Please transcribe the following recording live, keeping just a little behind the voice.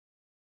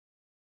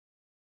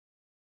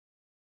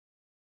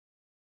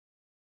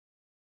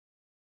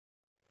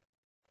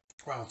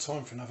Well,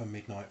 time for another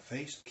midnight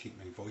feast. Keep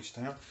my voice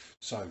down.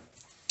 So,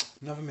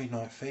 another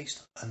midnight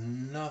feast,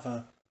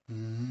 another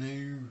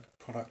new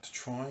product to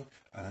try,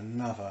 and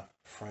another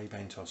Fray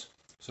Bentos.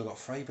 So I've got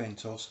Fray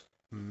Bentos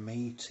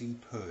Meaty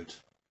Pud.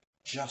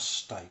 Just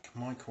steak,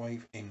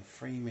 microwave in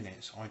 3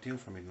 minutes. Ideal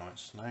for a midnight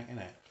snack,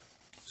 isn't it?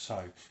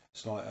 So,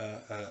 it's like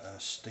a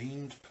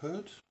steamed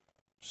pud,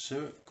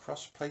 syrup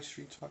crust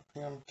pastry type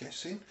thing, I'm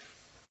guessing.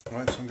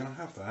 Right, so I'm going to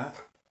have that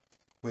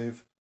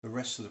with the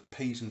rest of the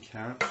peas and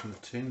carrots from the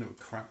tin that were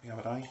crap the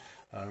other day,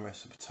 and the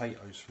rest of the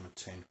potatoes from the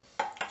tin.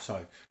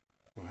 So,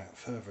 without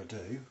further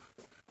ado,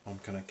 I'm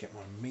going to get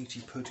my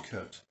meaty pud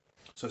cut.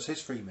 So it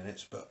says 3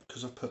 minutes, but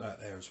because I've put that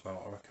there as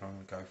well, I reckon I'm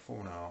going to go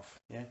 4.5,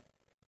 yeah?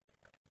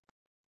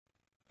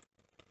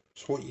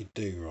 So what you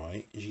do,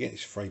 right, is you get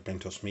this Fray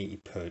Bentos meaty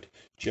pud,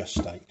 just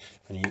steak,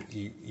 and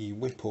you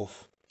whip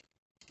off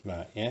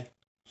that, yeah?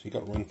 So you've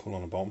got a wrinkle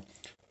on the bottom,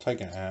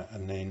 take it out,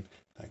 and then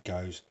that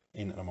goes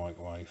into the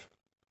microwave.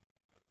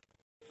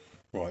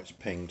 Right, it's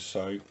pinged,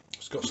 so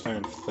it's got to stay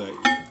on for 30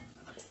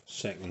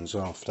 seconds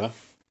after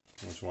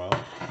as well.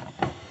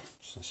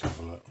 So let's have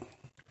a look.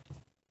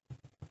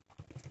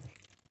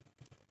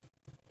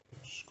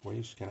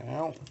 Squeeze, get it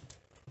out.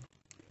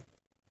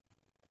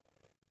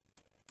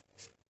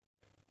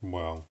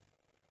 Well,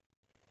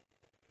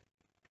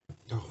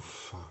 oh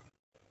fuck,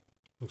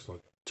 looks like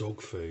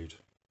dog food.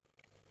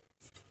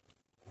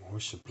 I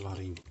wish the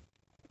bloody,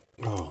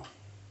 oh,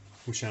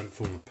 wish I hadn't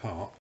fallen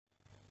apart.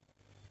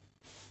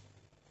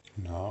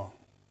 No,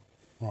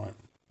 right,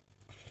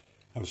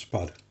 have a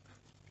spud.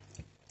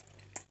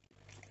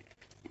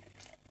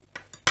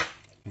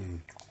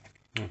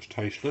 That's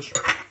tasteless.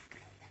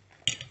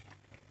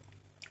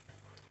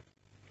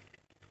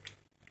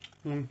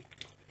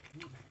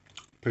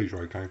 Peas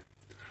are okay.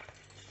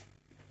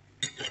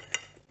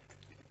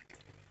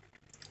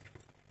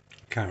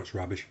 Carrots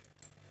rubbish.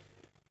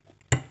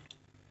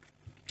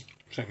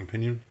 Second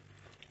opinion.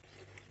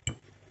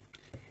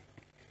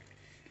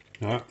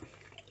 No.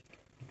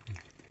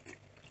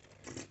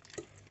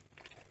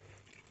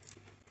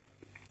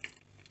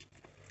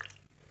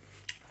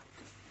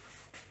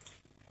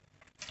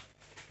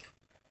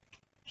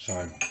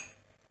 So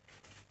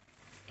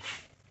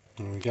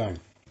there we go.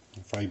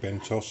 Fray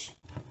Bentos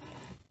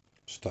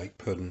steak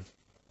pudding.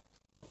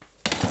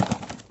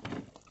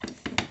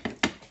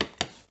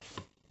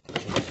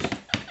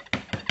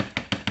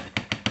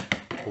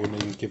 I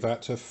wouldn't even give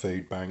that to a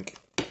food bank.